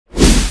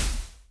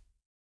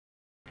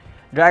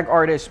Drag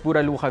artist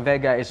Pura Luka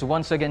Vega is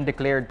once again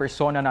declared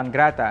persona non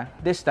grata,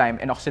 this time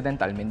in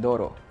Occidental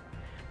Mindoro.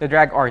 The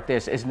drag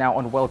artist is now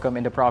unwelcome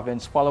in the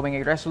province following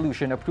a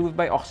resolution approved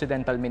by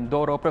Occidental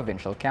Mindoro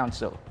Provincial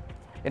Council.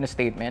 In a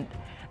statement,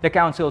 the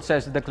council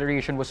says the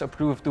declaration was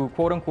approved to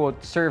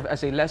quote-unquote serve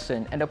as a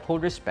lesson and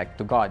uphold respect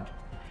to God.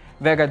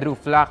 Vega drew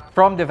flack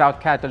from devout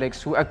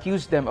Catholics who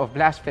accused them of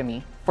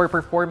blasphemy for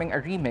performing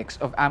a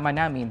remix of Ama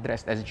Namin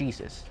dressed as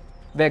Jesus.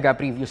 Vega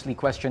previously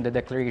questioned the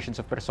declarations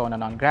of persona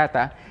non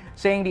grata,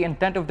 saying the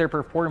intent of their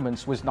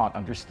performance was not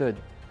understood.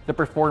 The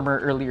performer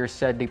earlier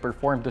said they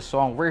performed the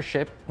song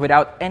Worship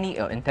without any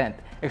ill intent,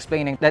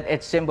 explaining that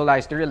it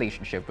symbolized the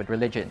relationship with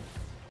religion.